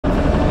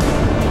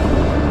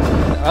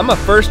I'm a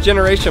first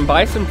generation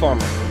bison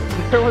farmer.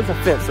 There was a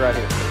fence right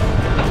here.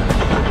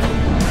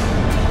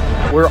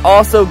 We're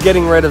also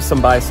getting rid of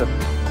some bison.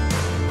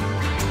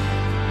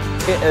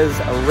 It is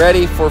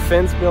ready for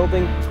fence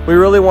building. We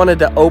really wanted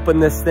to open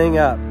this thing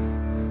up.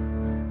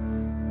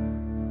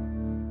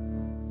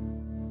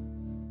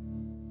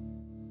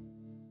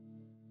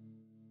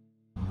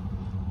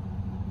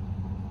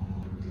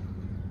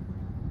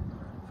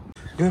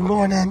 Good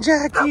morning,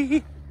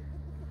 Jackie.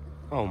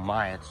 Oh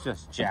my, it's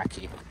just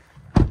Jackie.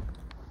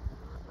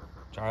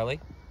 Charlie,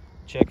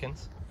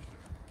 chickens.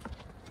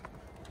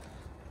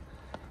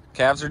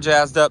 Calves are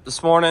jazzed up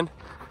this morning.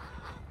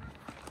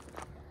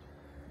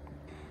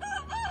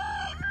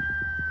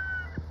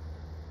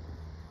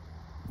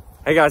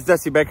 Hey guys,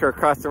 Dusty Baker,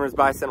 Customers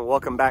Bison.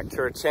 Welcome back to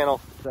our channel.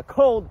 It's a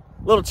cold,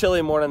 little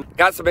chilly morning.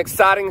 Got some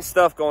exciting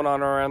stuff going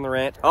on around the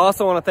ranch. I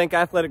also want to thank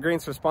Athletic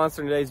Greens for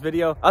sponsoring today's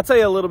video. I'll tell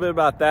you a little bit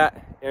about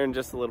that here in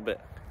just a little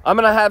bit. I'm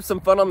gonna have some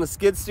fun on the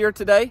skid steer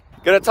today.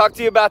 Gonna talk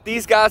to you about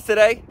these guys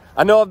today.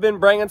 I know I've been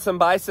bringing some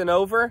bison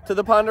over to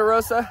the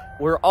Ponderosa.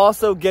 We're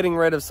also getting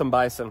rid of some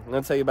bison. I'm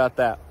gonna tell you about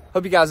that.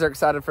 Hope you guys are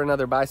excited for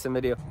another bison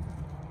video.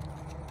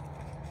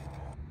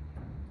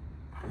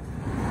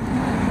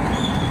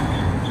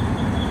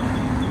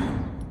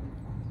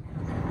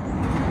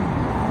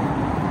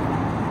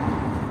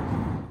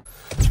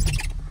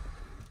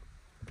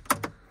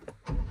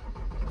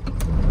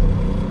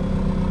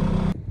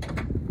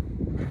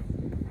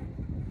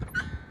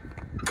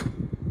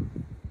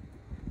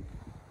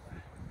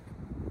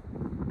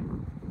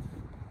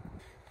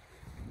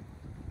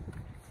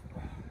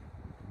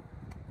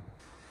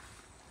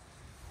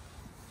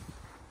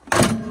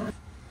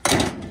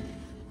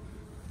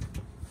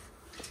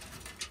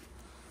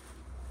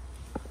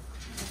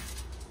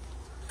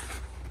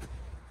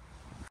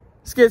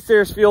 Skid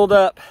steer's fueled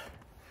up.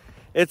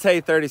 It's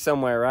hay 30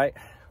 somewhere, right?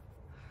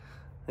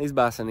 These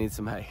bison need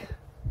some hay.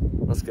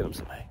 Let's get them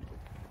some hay.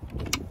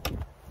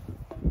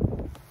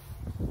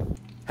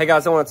 Hey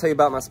guys, I want to tell you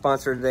about my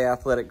sponsor today,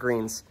 Athletic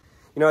Greens.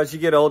 You know, as you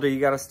get older, you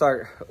got to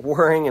start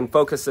worrying and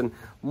focusing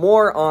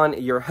more on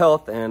your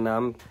health.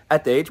 And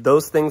at the age,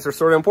 those things are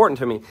sort of important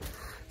to me.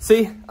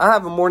 See, I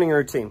have a morning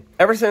routine.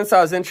 Ever since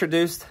I was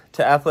introduced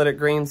to Athletic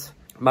Greens,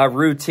 my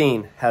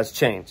routine has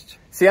changed.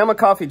 See, I'm a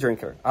coffee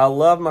drinker. I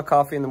love my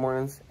coffee in the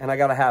mornings, and I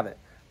gotta have it.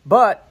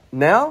 But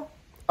now,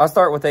 I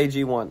start with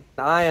AG1.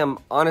 I am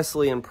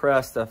honestly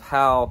impressed of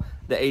how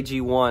the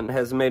AG1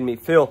 has made me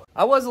feel.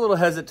 I was a little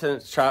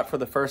hesitant to try it for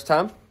the first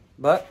time,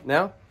 but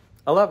now,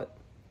 I love it.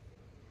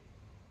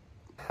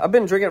 I've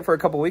been drinking it for a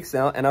couple weeks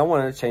now, and I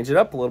wanted to change it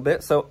up a little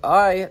bit, so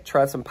I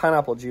tried some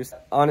pineapple juice.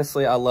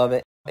 Honestly, I love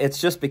it. It's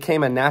just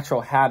became a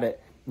natural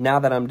habit now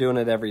that I'm doing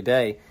it every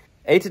day.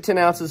 8 to 10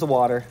 ounces of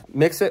water,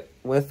 mix it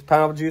with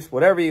pineapple juice,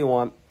 whatever you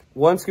want,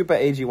 1 scoop of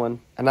AG1,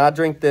 and I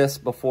drink this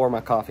before my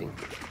coffee.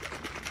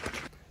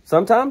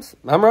 Sometimes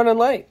I'm running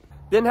late.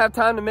 Didn't have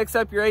time to mix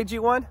up your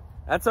AG1?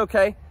 That's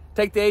okay.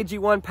 Take the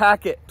AG1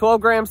 packet,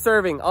 12-gram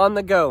serving on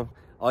the go.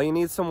 All you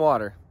need is some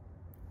water.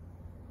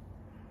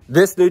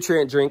 This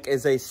nutrient drink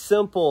is a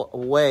simple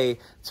way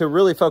to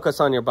really focus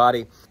on your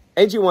body.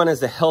 AG1 is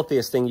the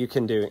healthiest thing you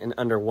can do in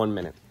under 1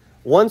 minute.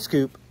 1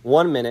 scoop,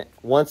 1 minute,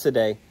 once a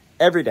day,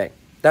 every day.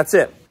 That's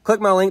it.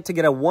 Click my link to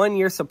get a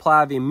 1-year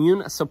supply of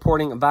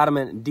immune-supporting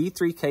vitamin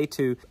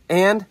D3K2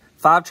 and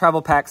 5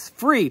 travel packs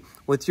free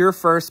with your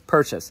first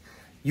purchase.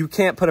 You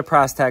can't put a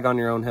price tag on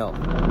your own health.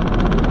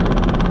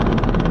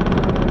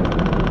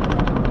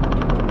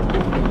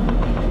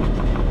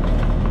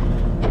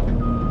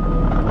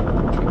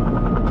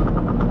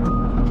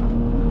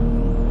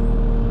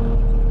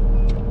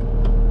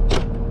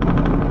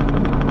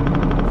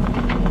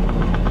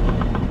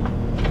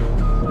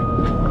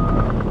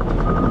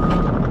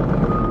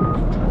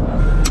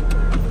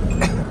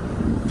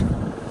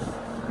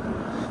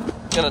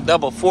 Gonna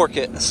double fork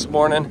it this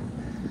morning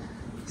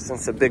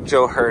since the Big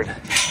Joe herd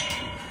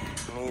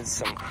needs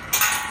some.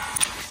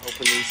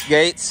 Open these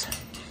gates.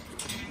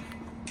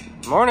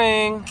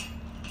 Morning.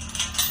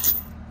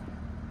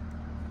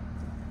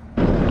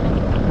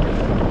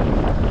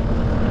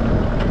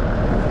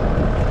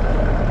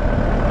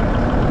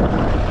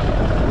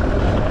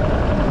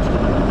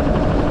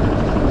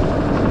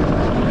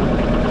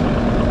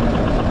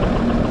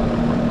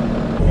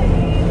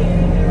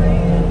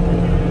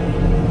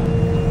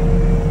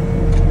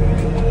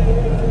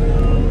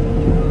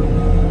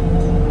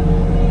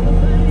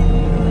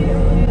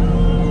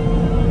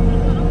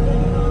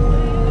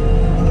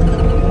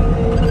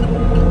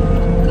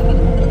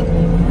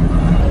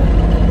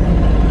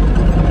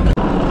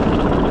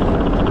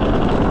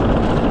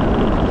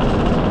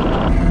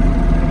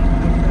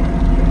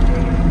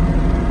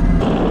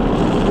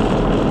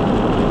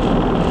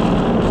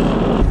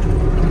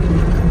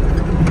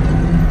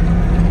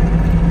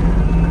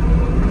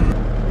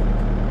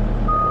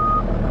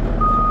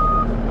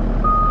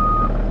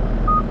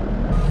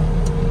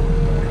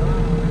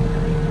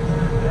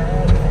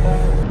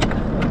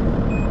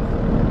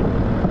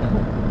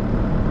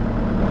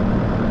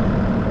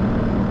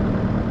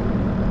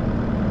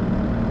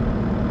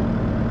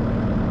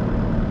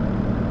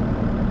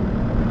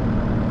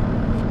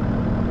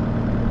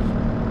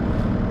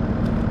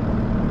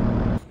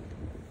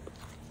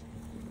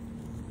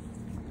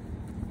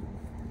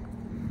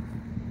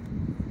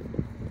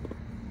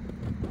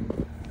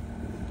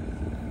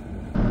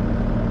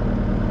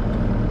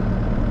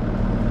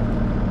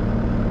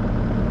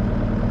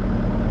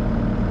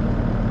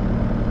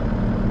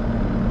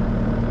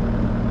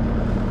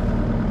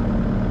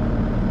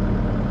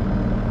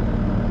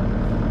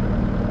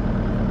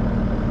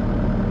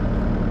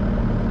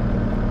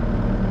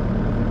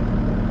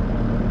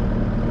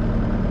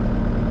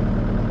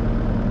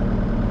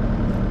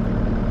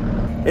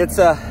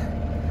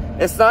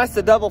 it's nice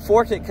to double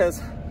fork it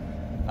because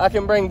I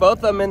can bring both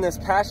of them in this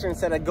pasture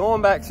instead of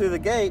going back through the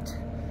gate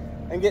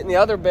and getting the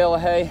other bale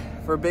of hay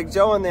for Big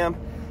Joe and them.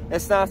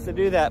 It's nice to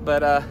do that,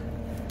 but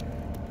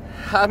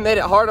I made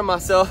it hard on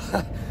myself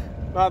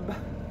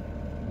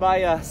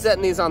by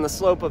setting these on the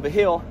slope of a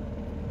hill,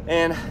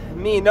 and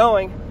me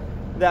knowing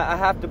that I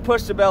have to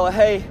push the bale of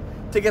hay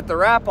to get the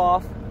wrap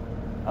off.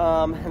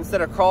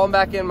 Instead of crawling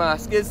back in my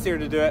skid steer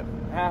to do it,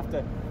 I have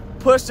to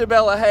push the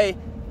bale of hay,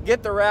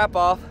 get the wrap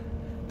off,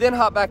 then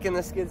hop back in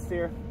the skid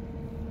steer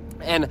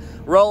and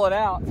roll it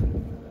out.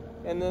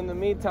 And then in the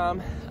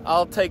meantime,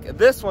 I'll take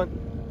this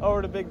one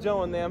over to Big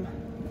Joe and them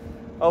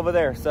over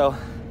there. So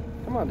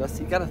come on,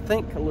 Dusty, you gotta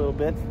think a little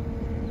bit.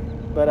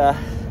 But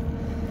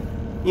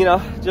you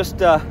know, just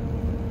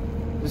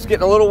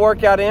getting a little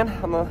workout in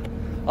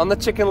on the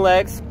chicken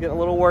legs, getting a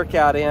little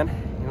workout in,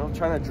 you know,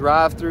 trying to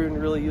drive through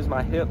and really use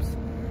my hips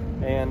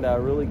and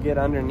really get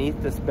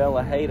underneath this bale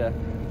of hay to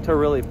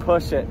really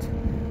push it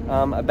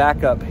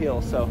back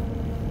uphill. So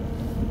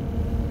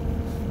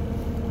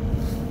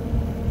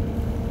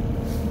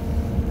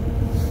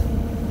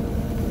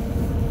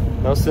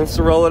no sense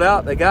to roll it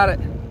out. They got it.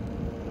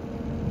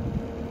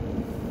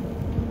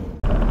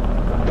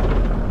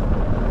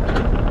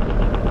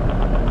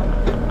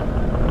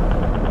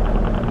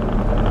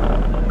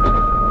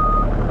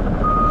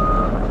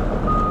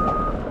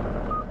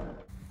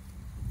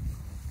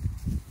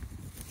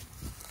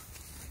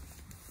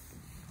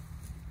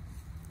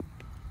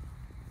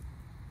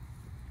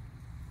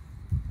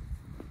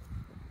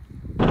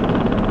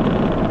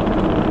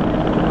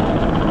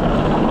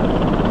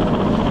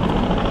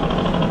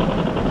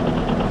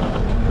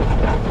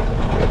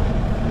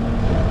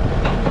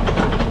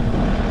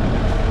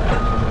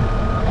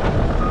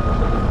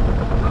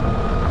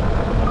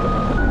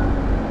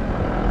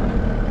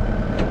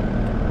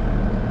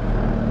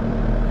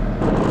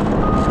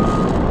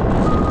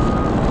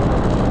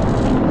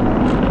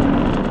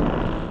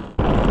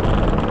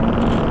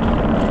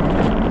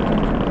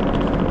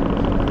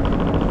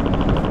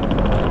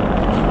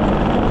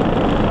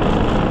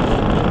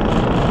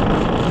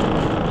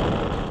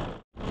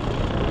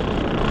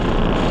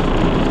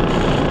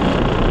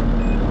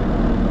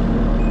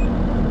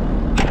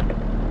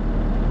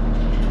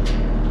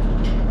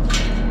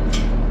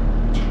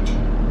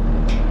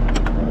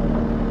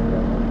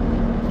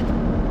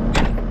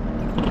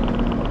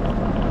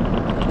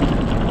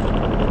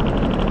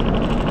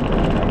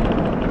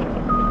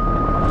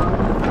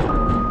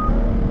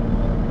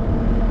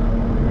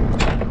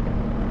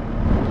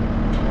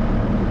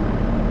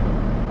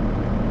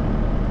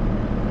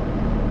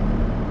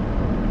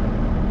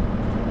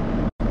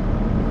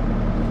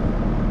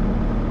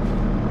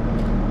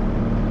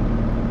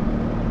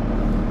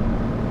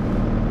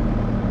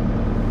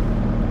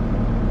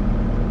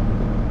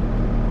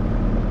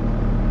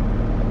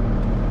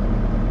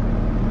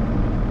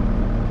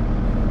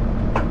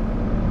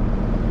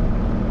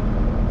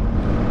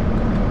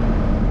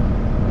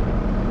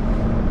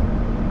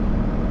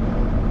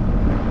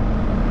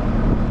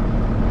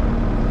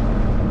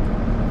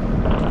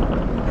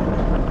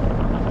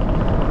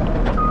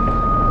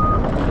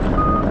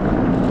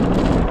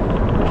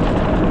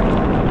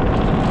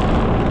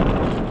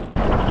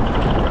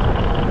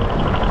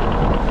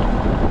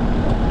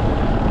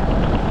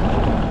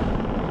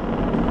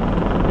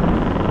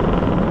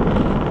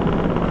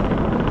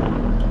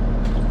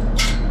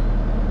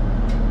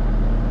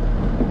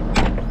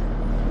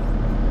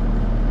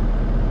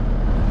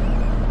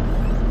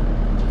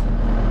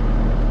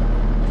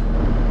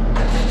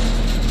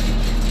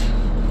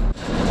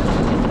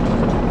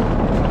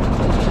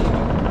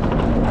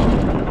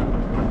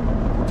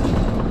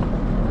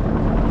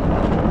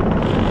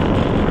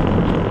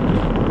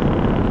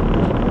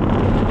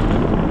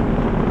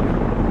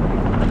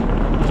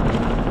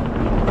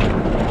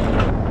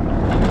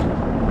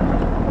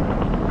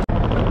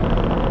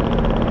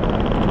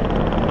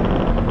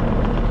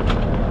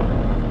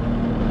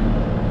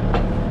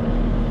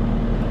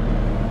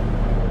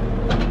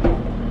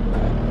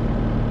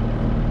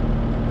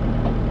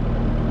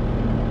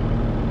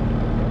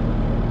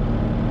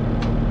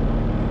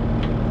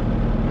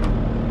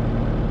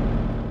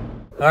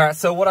 All right,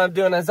 so what I'm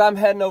doing is I'm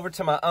heading over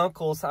to my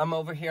uncle's. I'm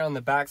over here on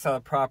the back side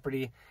of the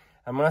property.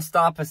 I'm gonna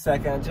stop a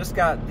second. I just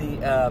got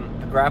the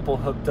grapple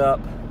hooked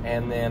up,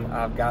 and then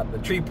I've got the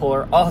tree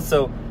puller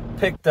also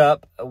picked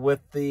up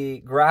with the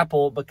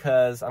grapple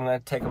because I'm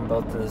gonna take them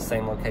both to the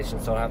same location.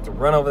 So I have to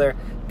run over there,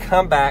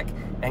 come back,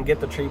 and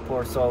get the tree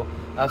puller. So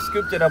I've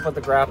scooped it up with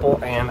the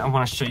grapple, and I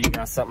wanna show you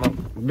guys something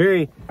I'm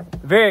very,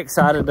 very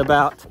excited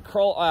about to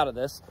crawl out of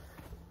this.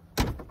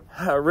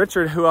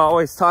 Richard, who I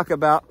always talk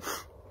about,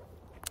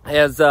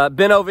 has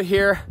been over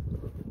here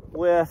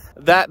with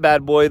that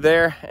bad boy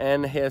there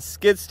and his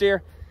skid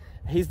steer.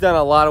 He's done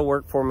a lot of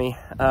work for me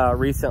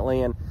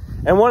recently, and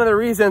one of the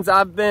reasons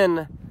I've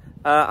been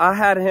I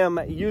had him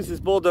use his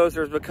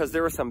bulldozers because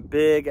there were some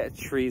big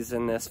trees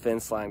in this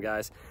fence line,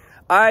 guys.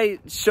 I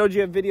showed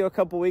you a video a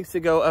couple weeks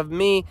ago of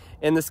me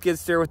in the skid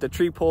steer with the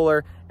tree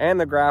puller and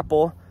the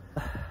grapple.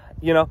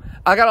 You know,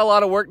 I got a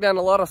lot of work done,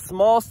 a lot of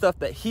small stuff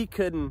that he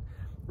couldn't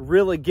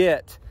really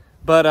get.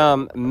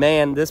 But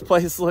man, this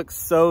place looks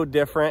so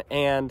different.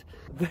 And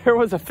there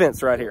was a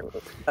fence right here.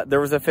 There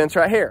was a fence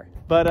right here.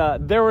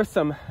 But there were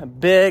some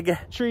big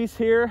trees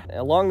here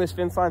along this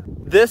fence line.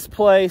 This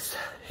place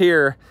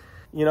here,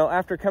 you know,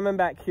 after coming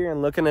back here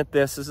and looking at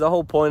this is the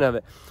whole point of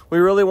it. We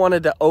really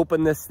wanted to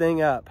open this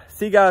thing up.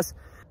 See guys,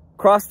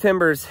 Cross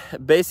Timbers,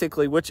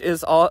 basically, which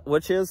is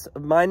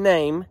my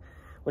name,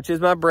 which is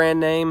my brand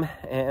name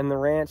and the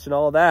ranch and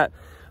all that.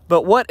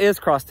 But what is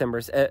Cross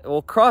Timbers?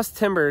 Well, Cross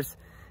Timbers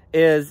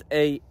is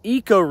a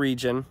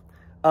ecoregion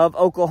of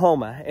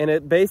Oklahoma, and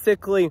it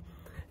basically,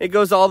 it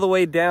goes all the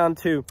way down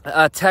to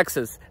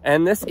Texas.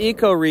 And this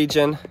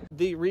ecoregion,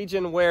 the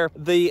region where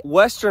the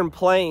western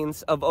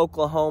plains of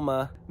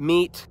Oklahoma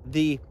meet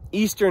the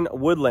eastern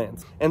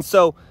woodlands. And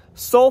so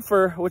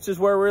Sulphur, which is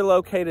where we're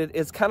located,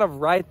 is kind of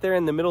right there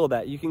in the middle of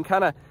that. You can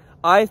kind of,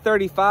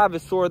 I-35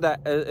 is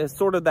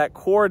sort of that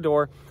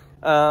corridor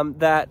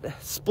that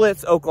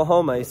splits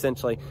Oklahoma,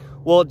 essentially.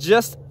 Well,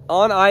 just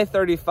on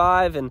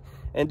I-35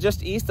 and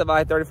just east of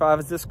I-35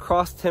 is this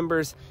Cross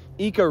Timbers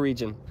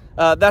ecoregion.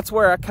 That's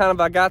where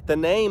I got the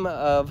name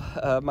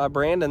of my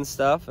brand and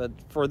stuff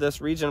for this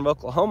region of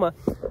Oklahoma.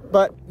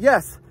 But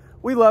yes,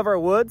 we love our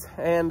woods,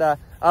 and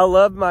I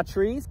love my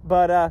trees.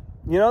 But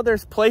you know,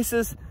 there's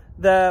places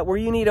where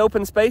you need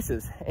open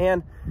spaces,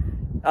 and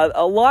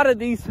a lot of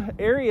these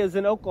areas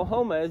in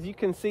Oklahoma, as you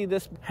can see,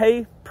 this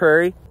hay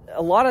prairie,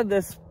 a lot of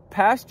this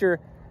pasture,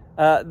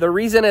 the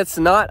reason it's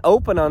not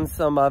open on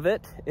some of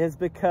it is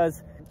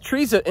because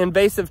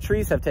invasive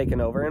trees have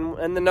taken over,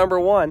 and the number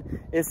one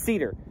is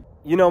cedar.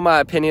 You know my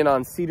opinion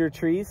on cedar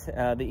trees,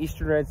 the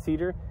eastern red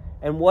cedar,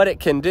 and what it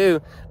can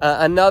do.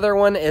 Another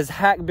one is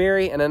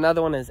hackberry, and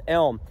another one is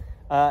elm.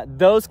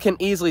 Those can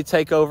easily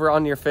take over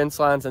on your fence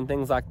lines and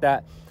things like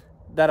that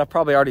I've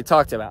probably already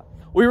talked about.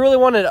 We really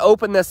wanted to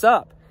open this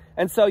up,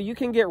 and so you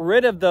can get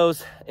rid of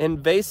those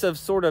invasive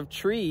sort of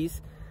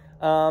trees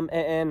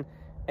and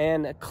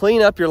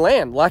clean up your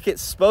land like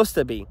it's supposed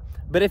to be.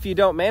 But if you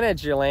don't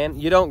manage your land,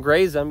 you don't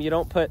graze them, you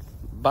don't put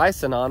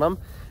bison on them,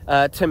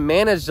 to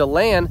manage the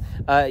land,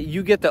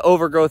 you get the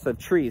overgrowth of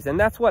trees. And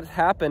that's what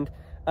happened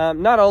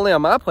not only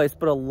on my place,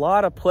 but a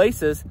lot of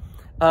places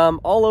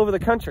all over the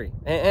country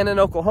and in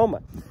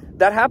Oklahoma.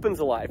 That happens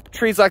a lot.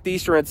 Trees like the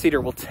eastern red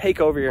cedar will take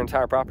over your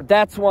entire property.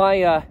 That's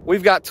why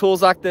we've got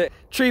tools like the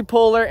tree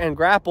puller and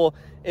grapple,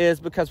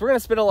 is because we're going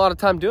to spend a lot of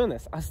time doing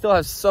this. I still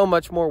have so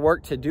much more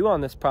work to do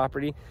on this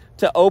property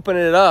to open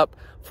it up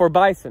for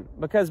bison,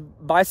 because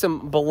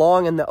bison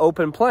belong in the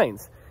open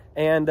plains.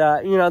 And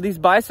you know, these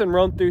bison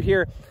roamed through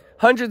here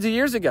hundreds of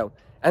years ago,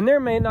 and there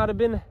may not have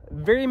been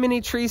very many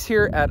trees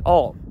here at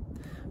all.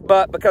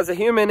 But because of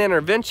human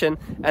intervention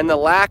and the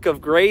lack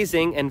of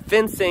grazing and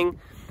fencing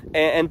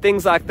and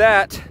things like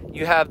that,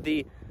 you have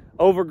the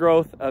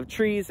overgrowth of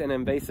trees and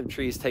invasive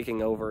trees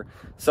taking over.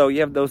 So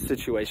you have those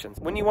situations.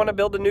 When you want to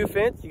build a new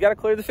fence, you got to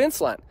clear the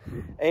fence line.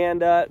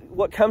 And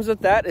what comes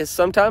with that is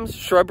sometimes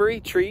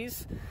shrubbery,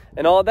 trees,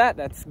 and all of that.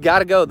 That's got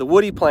to go. The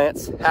woody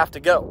plants have to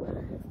go.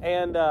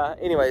 And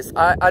anyways,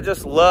 I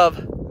just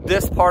love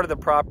this part of the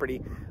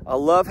property. I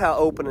love how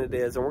open it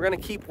is, and we're going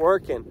to keep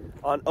working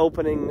on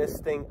opening this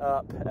thing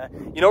up.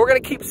 You know, we're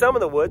going to keep some of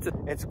the woods.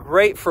 It's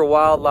great for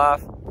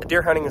wildlife.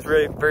 Deer hunting is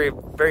really very,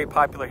 very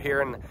popular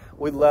here, and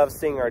we love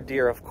seeing our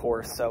deer, of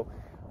course. So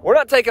we're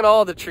not taking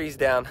all the trees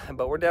down,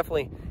 but we're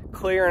definitely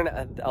clearing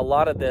a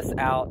lot of this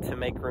out to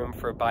make room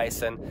for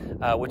bison,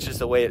 which is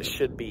the way it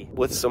should be,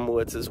 with some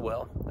woods as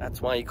well.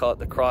 That's why you call it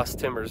the Cross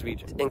Timbers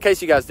region. In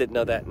case you guys didn't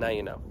know that, now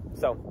you know.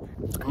 So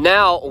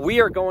now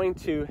we are going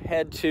to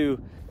head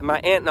to, my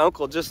aunt and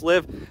uncle just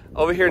live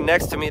over here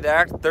next to me.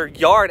 Their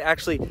yard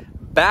actually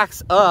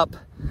backs up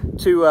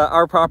to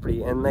our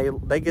property, and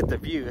they get the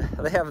view.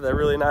 They have the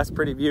really nice,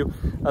 pretty view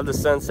of the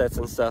sunsets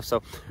and stuff.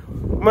 So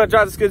I'm gonna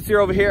drive the skid steer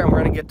over here, and we're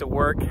gonna get to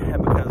work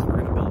because we're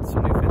gonna build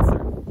some new fence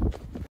there.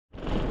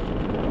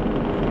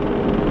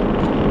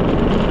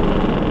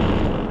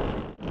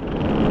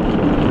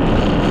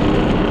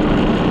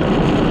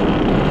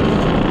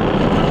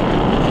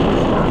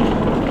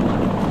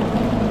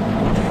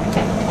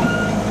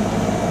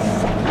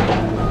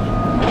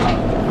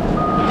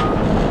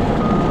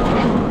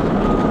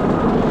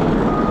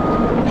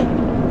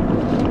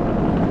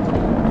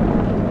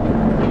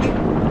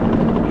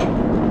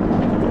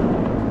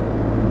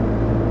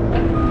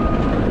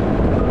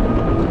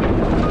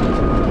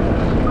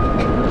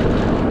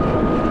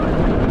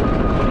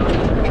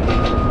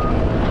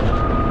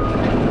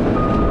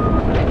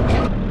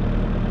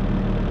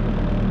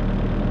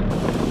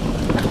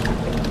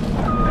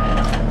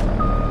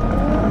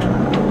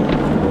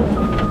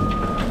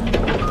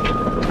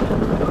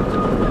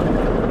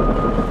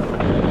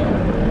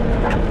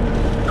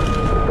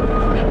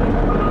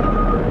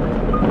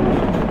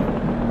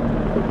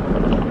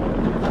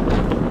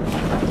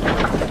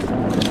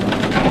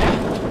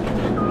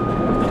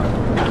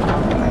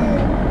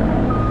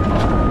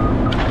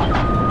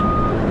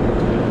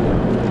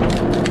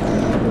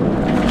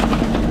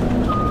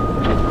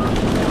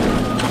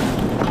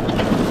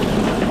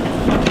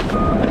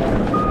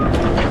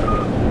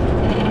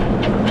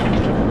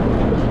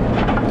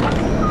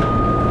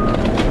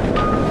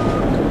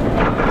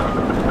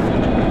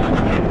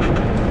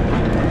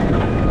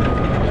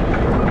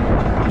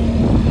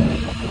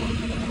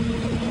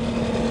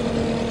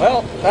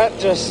 That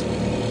just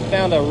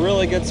found a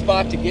really good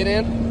spot to get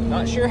in.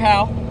 Not sure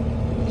how.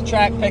 The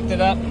track picked it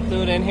up and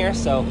threw it in here,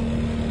 so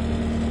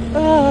it's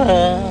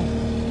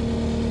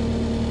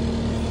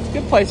a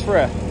good place for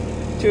a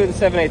 2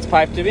 7/8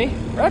 pipe to be.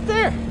 Right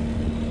there.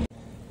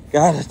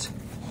 Got it.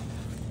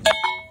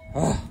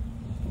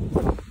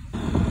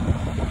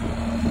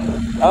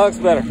 That looks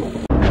better.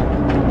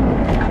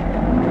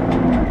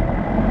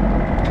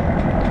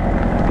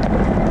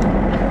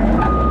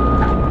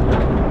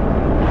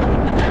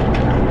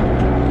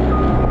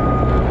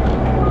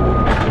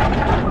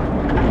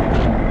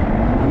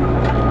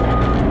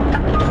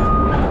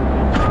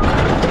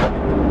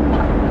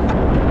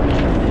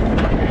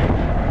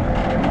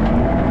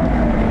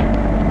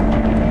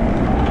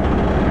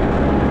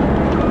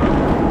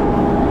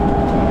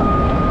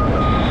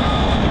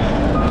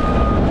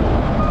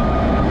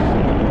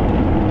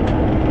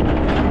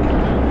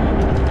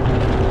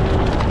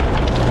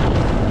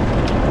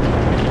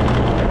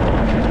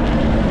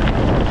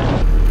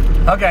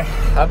 Okay,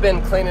 I've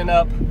been cleaning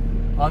up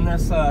on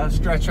this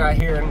stretch right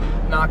here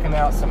and knocking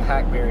out some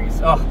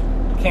hackberries. Oh,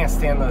 can't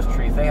stand those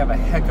trees. They have a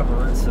heck of a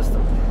root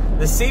system.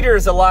 The cedar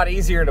is a lot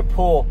easier to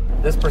pull.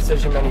 This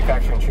precision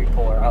manufacturing tree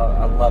puller,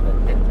 I love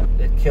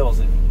it. It kills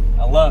it.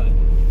 I love it.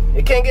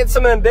 You can't get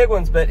some of them big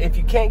ones, but if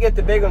you can't get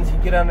the big ones, you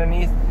get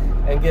underneath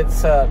and get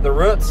the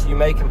roots, you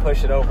may can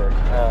push it over.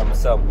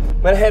 So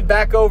I'm gonna head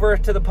back over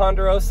to the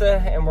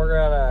Ponderosa and we're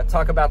gonna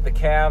talk about the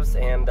calves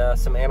and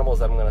some animals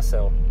that I'm gonna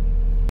sell.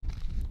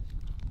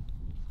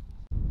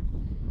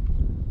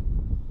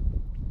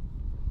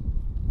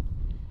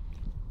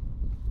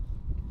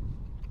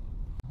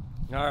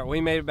 All right,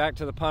 we made it back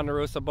to the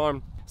Ponderosa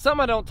barn.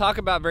 Something I don't talk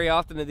about very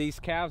often are these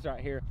calves right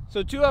here.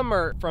 So 2 of them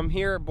are from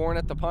here, born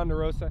at the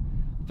Ponderosa.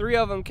 3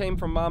 of them came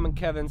from Mom and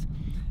Kevin's.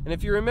 And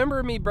if you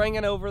remember me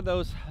bringing over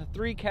those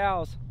 3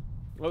 cows,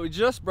 what we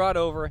just brought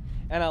over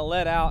and I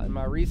let out in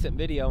my recent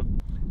video,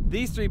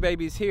 these 3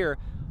 babies here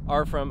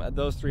are from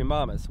those 3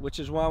 mamas, which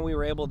is why we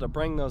were able to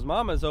bring those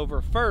mamas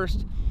over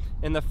first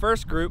in the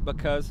first group,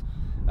 because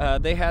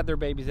they had their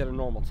babies at a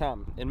normal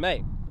time in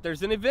May.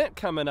 There's an event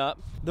coming up.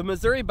 The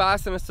Missouri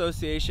Bison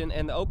Association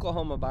and the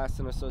Oklahoma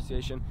Bison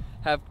Association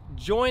have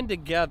joined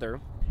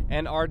together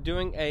and are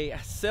doing a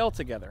sale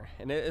together,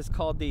 and it is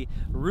called the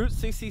Route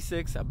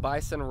 66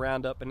 Bison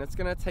Roundup, and it's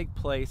going to take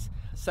place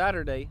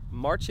Saturday,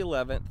 March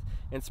 11th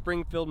in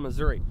Springfield,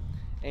 Missouri.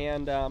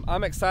 And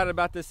I'm excited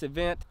about this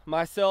event.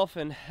 Myself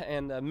and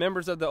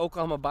members of the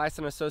Oklahoma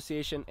Bison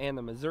Association and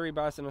the Missouri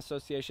Bison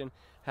Association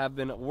have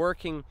been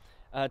working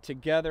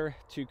together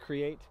to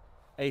create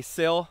a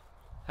sale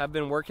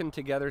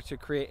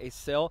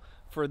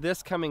for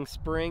this coming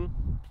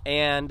spring,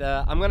 and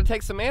I'm going to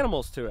take some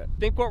animals to it. I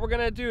think what we're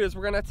going to do is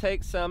we're going to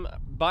take some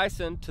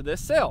bison to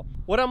this sale.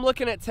 What I'm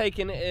looking at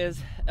taking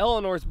is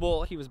Eleanor's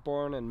bull. He was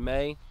born in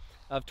May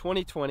of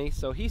 2020,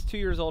 so he's 2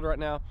 years old right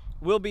now,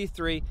 will be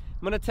 3.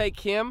 I'm going to take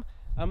him.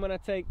 I'm going to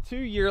take 2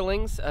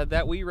 yearlings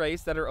that we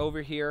raised that are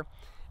over here,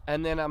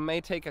 and then I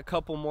may take a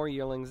couple more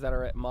yearlings that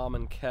are at Mom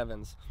and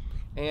Kevin's.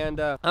 And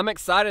I'm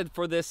excited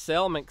for this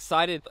sale. I'm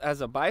excited as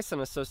a Bison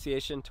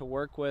Association to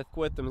work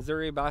with the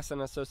Missouri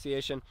Bison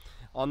Association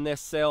on this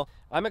sale.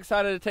 I'm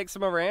excited to take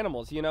some of our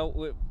animals. You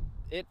know,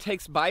 it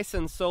takes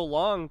bison so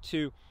long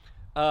to,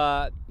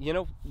 you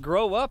know,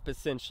 grow up,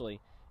 essentially.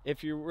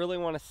 If you really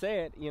want to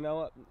say it, you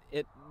know,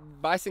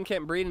 bison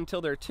can't breed until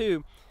they're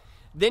 2.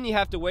 Then you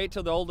have to wait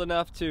till they're old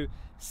enough to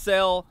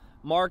sell,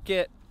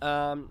 market,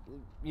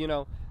 you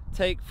know,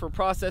 take for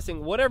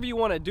processing, whatever you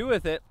want to do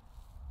with it.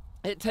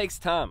 It takes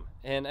time,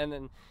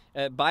 and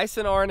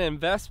bison are an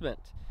investment.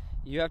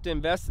 You have to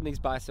invest in these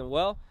bison.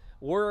 Well,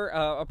 we're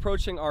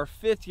approaching our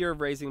 5th year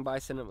of raising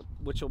bison,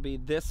 which will be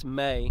this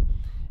May,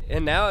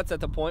 and now it's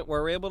at the point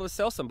where we're able to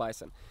sell some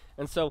bison.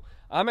 And so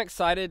I'm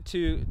excited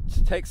to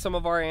take some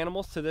of our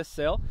animals to this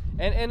sale,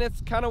 and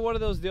it's kind of one of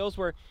those deals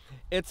where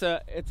it's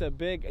a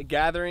big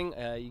gathering.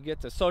 You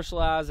get to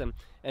socialize and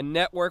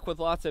network with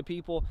lots of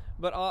people,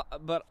 but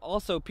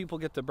also people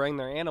get to bring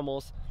their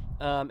animals.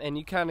 And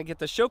you kind of get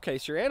to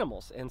showcase your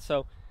animals. And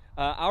so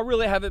I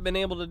really haven't been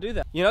able to do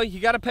that. You know, you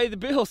got to pay the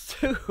bills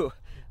too.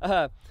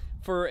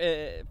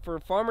 For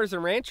farmers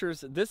and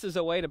ranchers, this is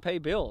a way to pay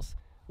bills.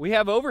 We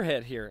have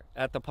overhead here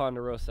at the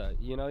Ponderosa.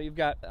 You know,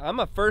 I'm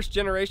a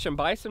 1st-generation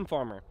bison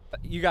farmer.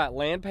 You got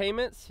land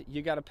payments.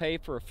 You got to pay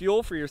for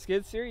fuel for your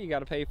skid steer. You got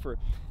to pay for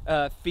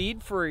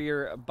feed for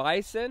your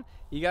bison.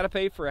 You got to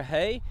pay for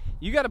hay.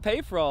 You got to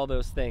pay for all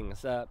those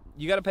things.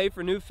 You got to pay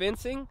for new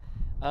fencing.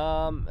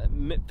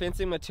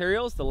 Fencing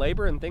materials, the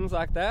labor and things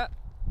like that.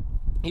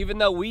 Even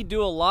though we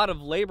do a lot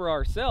of labor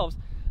ourselves,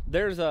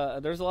 there's a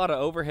lot of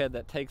overhead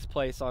that takes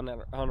place on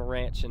a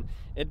ranch, and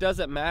it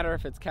doesn't matter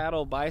if it's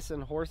cattle,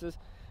 bison, horses,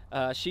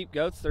 sheep,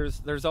 goats.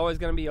 There's always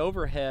going to be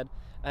overhead,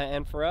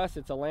 and for us,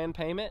 it's a land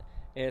payment,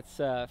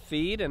 it's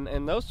feed,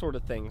 and those sort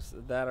of things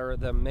that are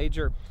the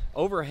major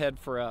overhead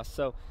for us.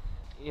 So,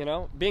 you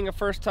know, being a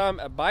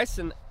first-time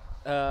bison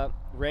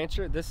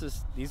rancher,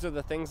 these are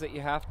the things that you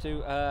have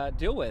to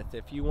deal with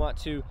if you want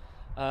to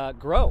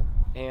grow.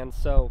 And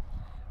so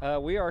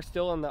we are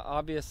still in the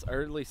obvious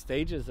early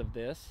stages of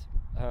this,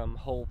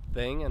 whole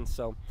thing. And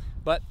so,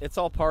 but it's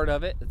all part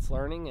of it. It's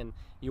learning, and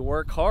you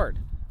work hard,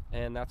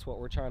 and that's what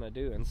we're trying to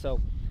do. And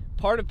so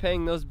part of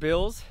paying those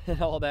bills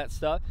and all that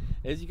stuff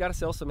is you got to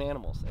sell some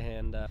animals,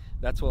 and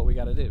that's what we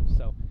got to do.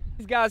 So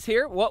these guys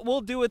here, what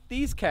we'll do with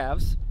these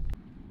calves,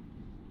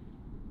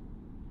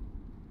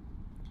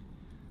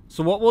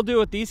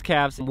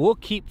 we'll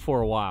keep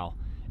for a while,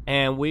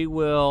 and we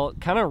will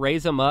kind of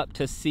raise them up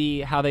to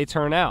see how they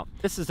turn out.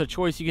 This is a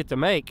choice you get to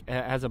make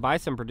as a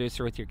bison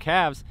producer with your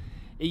calves.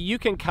 You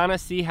can kind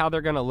of see how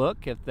they're going to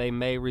look, if they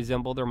may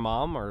resemble their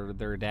mom or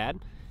their dad,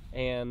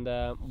 and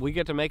we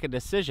get to make a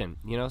decision.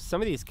 You know,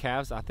 some of these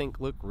calves I think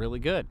look really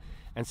good,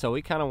 and so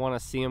we kind of want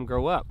to see them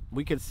grow up.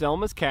 We could sell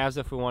them as calves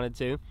if we wanted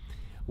to.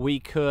 We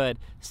could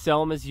sell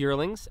them as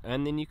yearlings,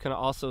 and then you can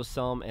also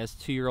sell them as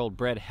 2-year-old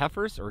bred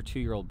heifers or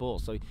 2-year-old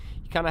bulls. So you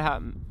kind of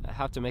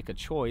have to make a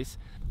choice.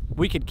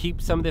 We could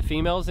keep some of the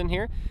females in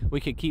here.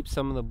 We could keep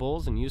some of the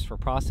bulls and use for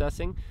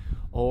processing,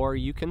 or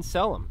you can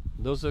sell them.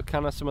 Those are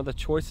kind of some of the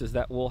choices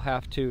that we'll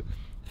have to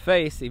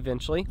face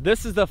eventually.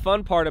 This is the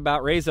fun part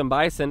about raising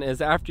bison,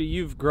 is after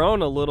you've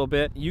grown a little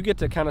bit, you get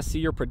to kind of see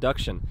your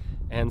production.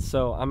 And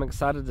so I'm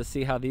excited to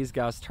see how these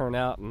guys turn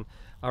out, and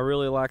I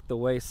really like the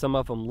way some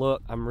of them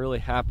look. I'm really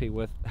happy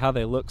with how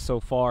they look so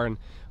far. And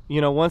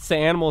you know, once the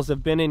animals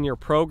have been in your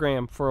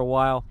program for a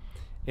while,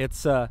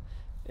 it's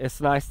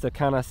nice to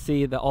kind of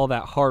see that all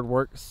that hard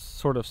work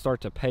sort of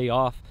start to pay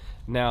off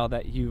now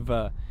that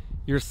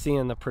you're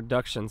seeing the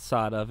production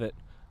side of it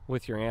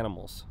with your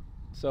animals.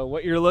 So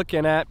what you're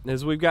looking at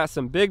is we've got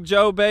some Big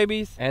Joe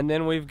babies, and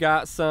then we've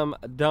got some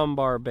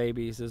Dunbar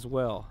babies as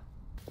well.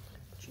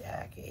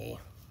 Jackie,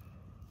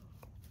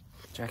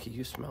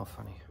 you smell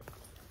funny.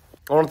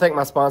 I want to thank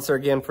my sponsor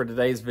again for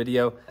today's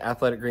video,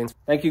 Athletic Greens.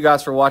 Thank you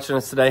guys for watching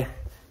us today.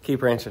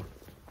 Keep ranching.